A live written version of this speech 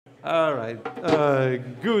All right.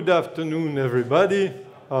 Good afternoon, everybody.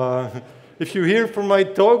 If you hear from my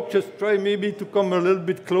talk, just try maybe to come a little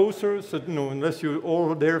bit closer, so, unless you're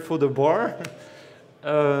all there for the bar.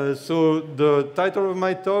 So the title of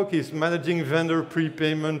my talk is Managing Vendor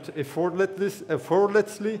Prepayment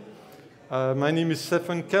Effortlessly. My name is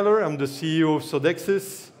Stefan Keller. I'm the CEO of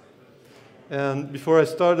Sodexis. And before I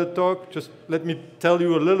start the talk, just let me tell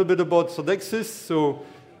you a little bit about Sodexis. So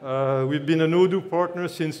we've been an Odoo partner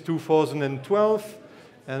since 2012,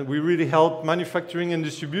 and we really help manufacturing and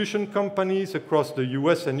distribution companies across the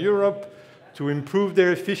US and Europe to improve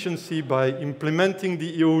their efficiency by implementing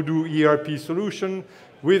the Odoo ERP solution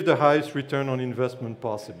with the highest return on investment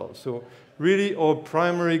possible. So really our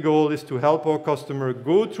primary goal is to help our customer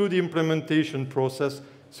go through the implementation process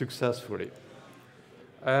successfully.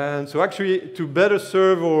 And so actually, to better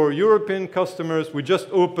serve our European customers, we just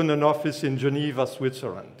opened an office in Geneva,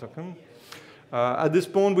 Switzerland. Okay? At this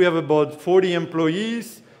point, we have about 40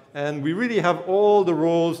 employees, and we really have all the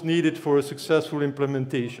roles needed for a successful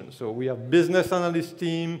implementation. So we have business analyst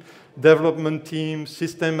team, development team,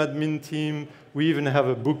 system admin team. We even have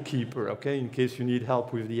a bookkeeper, okay, in case you need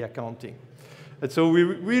help with the accounting. And so we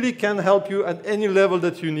really can help you at any level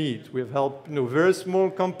that you need. We have helped very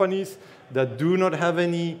small companies that do not have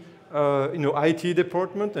any IT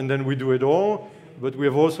department, and then we do it all. But we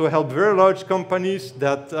have also helped very large companies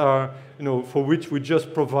that are, for which we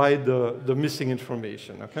just provide the missing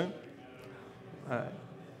information. Okay.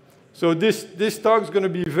 So this talk is going to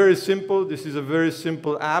be very simple. This is a very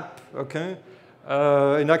simple app. Okay.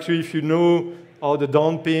 And actually, if you know how the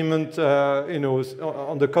down payment,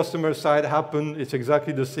 on the customer side happen, it's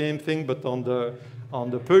exactly the same thing, but on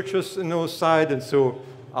the purchase, side, and so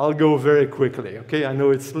I'll go very quickly. Okay, I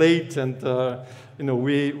know it's late, and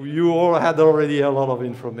you all had already a lot of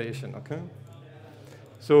information. Okay.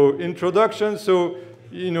 So introduction. So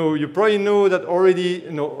you probably know that already.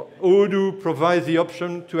 Odoo provides the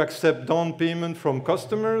option to accept down payment from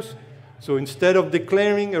customers. So instead of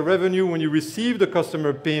declaring a revenue when you receive the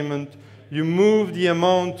customer payment, you move the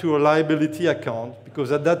amount to a liability account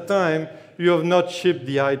because at that time you have not shipped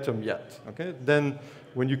the item yet. Okay? Then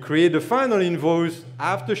when you create the final invoice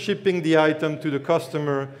after shipping the item to the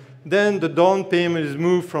customer, then the down payment is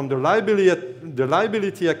moved from the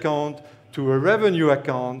liability account to a revenue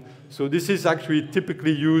account. So this is actually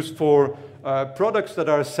typically used for products that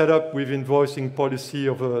are set up with invoicing policy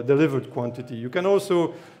of a delivered quantity. You can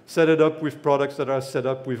also set it up with products that are set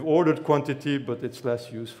up with ordered quantity, but it's less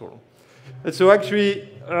useful. And so actually,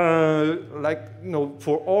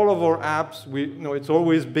 for all of our apps, it's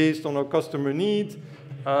always based on our customer need.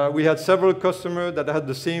 We had several customers that had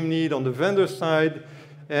the same need on the vendor side,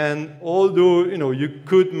 and although you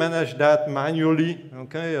could manage that manually,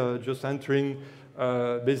 okay, just entering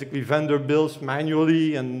basically vendor bills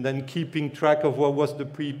manually and then keeping track of what was the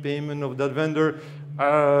prepayment of that vendor,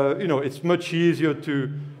 it's much easier to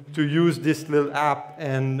use this little app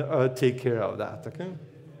and take care of that. Okay.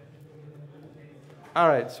 All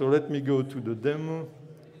right, so let me go to the demo.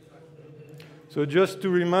 So just to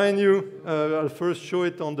remind you, I'll first show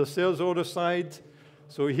it on the sales order side.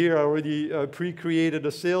 So here I already pre-created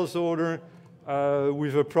a sales order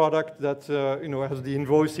with a product that has the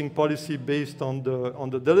invoicing policy based on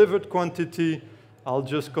the delivered quantity. I'll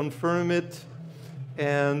just confirm it,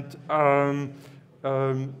 and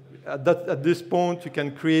at this point you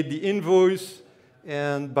can create the invoice.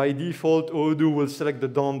 And by default, Odoo will select the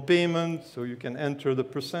down payment, so you can enter the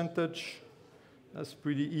percentage. That's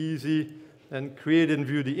pretty easy. Then create and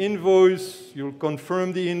view the invoice. You'll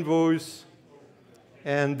confirm the invoice.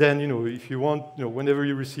 And then, if you want, whenever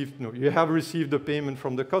you receive, you have received the payment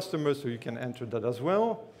from the customer, so you can enter that as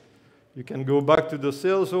well. You can go back to the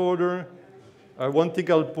sales order. One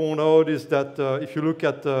thing I'll point out is that if you look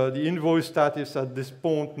at the invoice status at this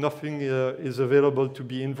point, nothing is available to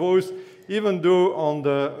be invoiced, even though on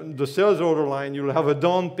the sales order line, you'll have a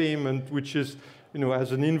down payment, which is,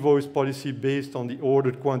 as an invoice policy based on the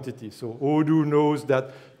ordered quantity. So Odoo knows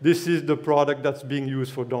that this is the product that's being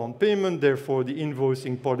used for down payment, therefore the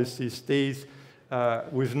invoicing policy stays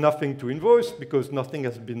with nothing to invoice because nothing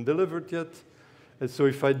has been delivered yet. And so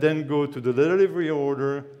if I then go to the delivery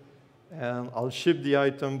order, and I'll ship the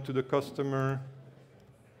item to the customer,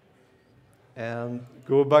 and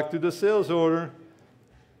go back to the sales order.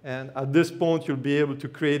 And at this point, you'll be able to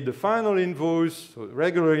create the final invoice, so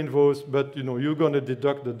regular invoice, but you're going to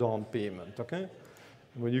deduct the down payment. Okay?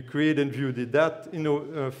 When you create and view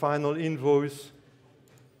that final invoice,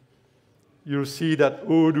 you'll see that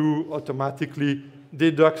Odoo automatically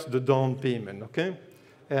deducts the down payment. Okay?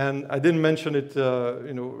 And I didn't mention it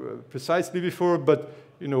precisely before, but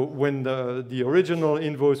when the original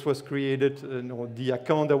invoice was created, the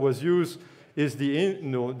account that was used is the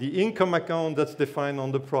income account that's defined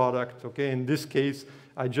on the product. Okay, in this case,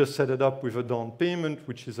 I just set it up with a down payment,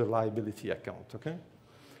 which is a liability account. Okay,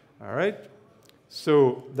 all right.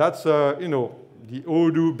 So that's the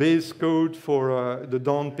Odoo base code for the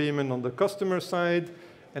down payment on the customer side.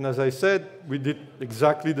 And as I said, we did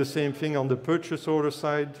exactly the same thing on the purchase order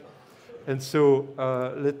side. And so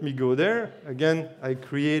let me go there. Again, I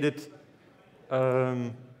created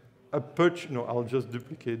a purchase. No, I'll just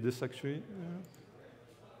duplicate this actually.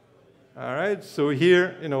 All right, so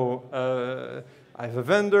here, I have a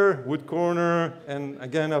vendor, wood corner, and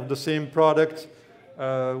again, I have the same product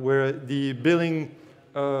where the billing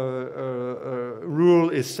rule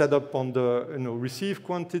is set up on the receive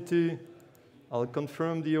quantity. I'll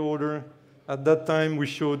confirm the order. At that time, we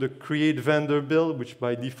show the create vendor bill, which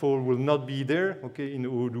by default will not be there, okay, in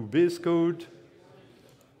Odoo base code.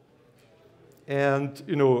 And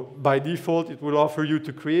by default, it will offer you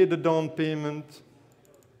to create the down payment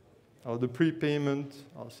or the prepayment.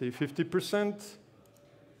 I'll say 50%.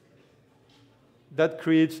 That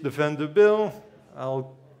creates the vendor bill.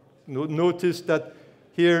 I'll notice that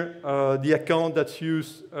here, the account that's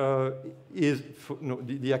used is,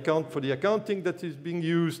 the account for the accounting that is being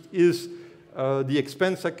used is the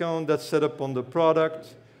expense account that's set up on the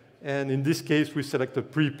product. And in this case, we select a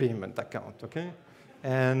prepayment account, okay?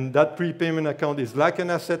 And that prepayment account is like an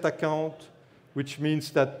asset account, which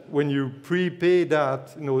means that when you prepay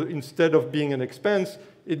that, instead of being an expense,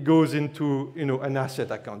 it goes into, an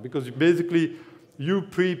asset account. Because basically, you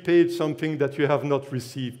prepaid something that you have not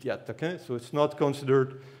received yet, okay? So it's not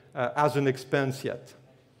considered as an expense yet.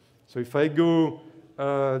 So if I go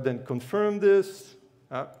then confirm this,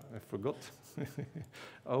 I forgot.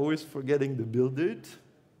 Always forgetting the bill date.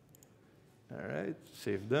 All right,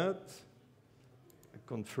 save that. I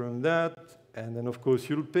confirm that. And then, of course,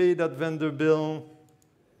 you'll pay that vendor bill.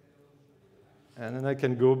 And then I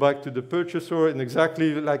can go back to the purchase order. And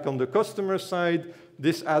exactly like on the customer side,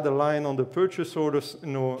 this add a line on the purchase order,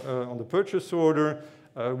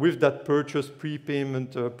 with that purchase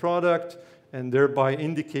prepayment product, and thereby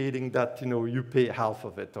indicating that you pay half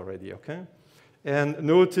of it already. Okay. And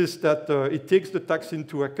notice that it takes the tax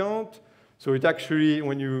into account. So it actually,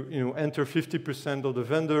 when you enter 50% of the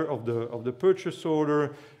vendor of the purchase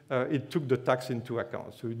order, it took the tax into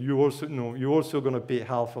account. So you also know you're also going to pay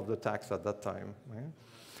half of the tax at that time.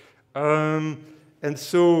 Right? And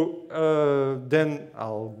so then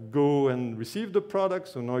I'll go and receive the product.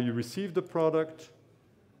 So now you receive the product.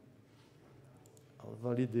 I'll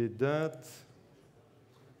validate that.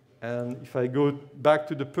 And if I go back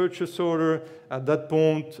to the purchase order, at that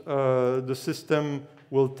point, the system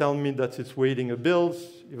will tell me that it's waiting a bill,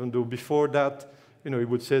 even though before that, it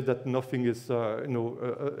would say that nothing is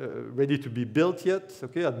ready to be built yet.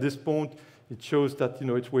 Okay, at this point, it shows that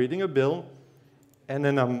it's waiting a bill. And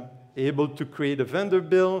then I'm able to create a vendor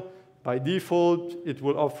bill. By default, it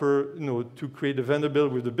will offer to create a vendor bill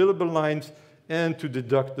with the billable lines and to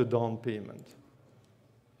deduct the down payment.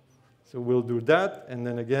 So we'll do that, and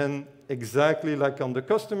then again, exactly like on the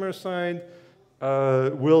customer side,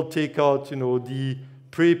 we'll take out the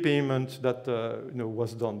prepayment that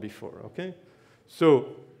was done before. Okay, so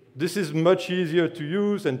this is much easier to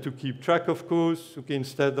use and to keep track, of course. Okay,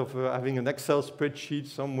 instead of having an Excel spreadsheet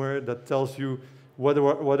somewhere that tells you what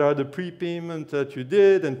are the prepayment that you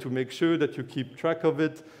did, and to make sure that you keep track of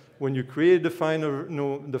it when you create the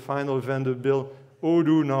final vendor bill.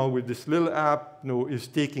 Odoo now with this little app is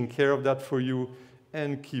taking care of that for you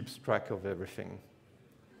and keeps track of everything.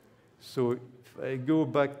 So if I go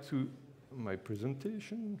back to my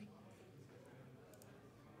presentation.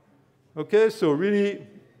 Okay, so really,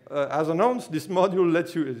 as announced, this module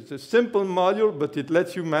lets you, it's a simple module, but it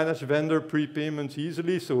lets you manage vendor prepayments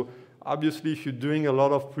easily. So obviously, if you're doing a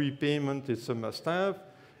lot of prepayment, it's a must-have.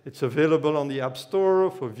 It's available on the App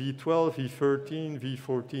Store for V12, V13,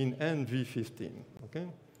 V14, and V15. Okay.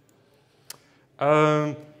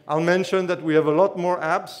 I'll mention that we have a lot more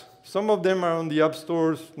apps. Some of them are on the App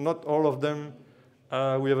Stores, not all of them.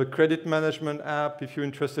 We have a credit management app, if you're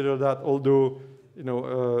interested in that, although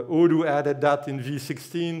Odoo added that in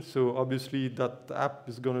V16, so obviously that app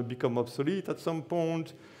is going to become obsolete at some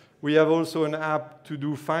point. We have also an app to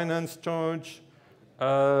do finance charge.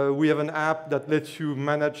 We have an app that lets you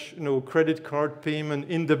manage, credit card payment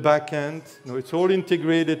in the back end. It's all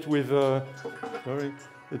integrated with,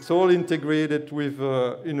 it's all integrated with,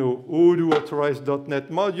 Odoo authorized.net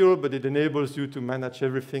module, but it enables you to manage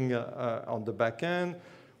everything on the back end.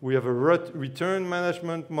 We have a return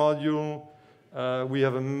management module. We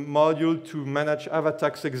have a module to manage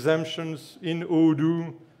AvaTax exemptions in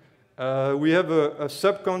Odoo. We have a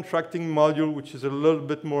subcontracting module, which is a little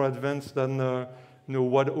bit more advanced than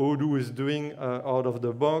what Odoo is doing out of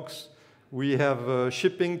the box. We have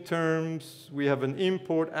shipping terms. We have an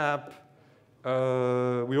import app.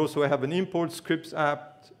 We also have an import scripts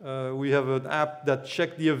app. We have an app that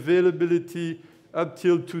checks the availability up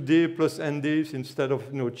till today plus end days instead of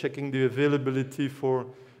checking the availability for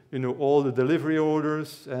all the delivery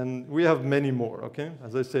orders. And we have many more. Okay,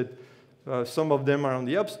 as I said, some of them are on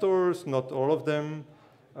the App Stores, not all of them.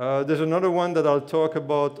 There's another one that I'll talk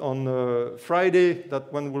about on Friday.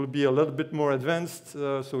 That one will be a little bit more advanced.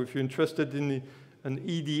 So if you're interested in an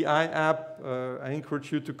EDI app, I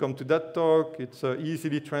encourage you to come to that talk. It's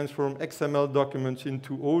easily transform XML documents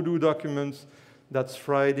into Odoo documents. That's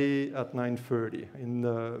Friday at 9:30 in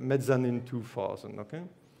Mezzanine 2000. Okay,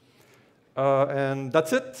 and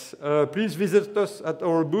that's it. Please visit us at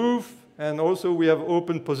our booth, and also we have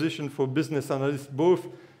open position for business analysts both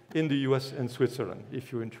in the US and Switzerland,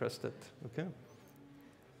 if you're interested. Okay?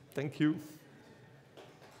 Thank you.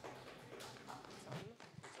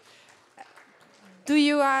 Do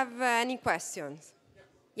you have any questions?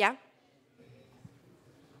 Yeah?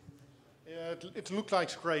 It looked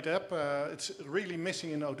like a great app. It's really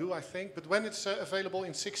missing in Odoo, I think. But when it's available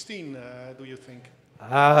in 16, do you think?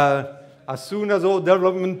 As soon as our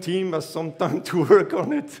development team has some time to work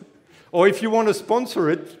on it. Or if you want to sponsor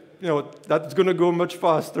it, that's going to go much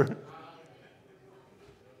faster.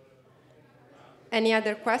 Any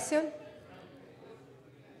other question?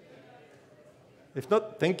 If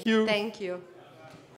not, thank you. Thank you.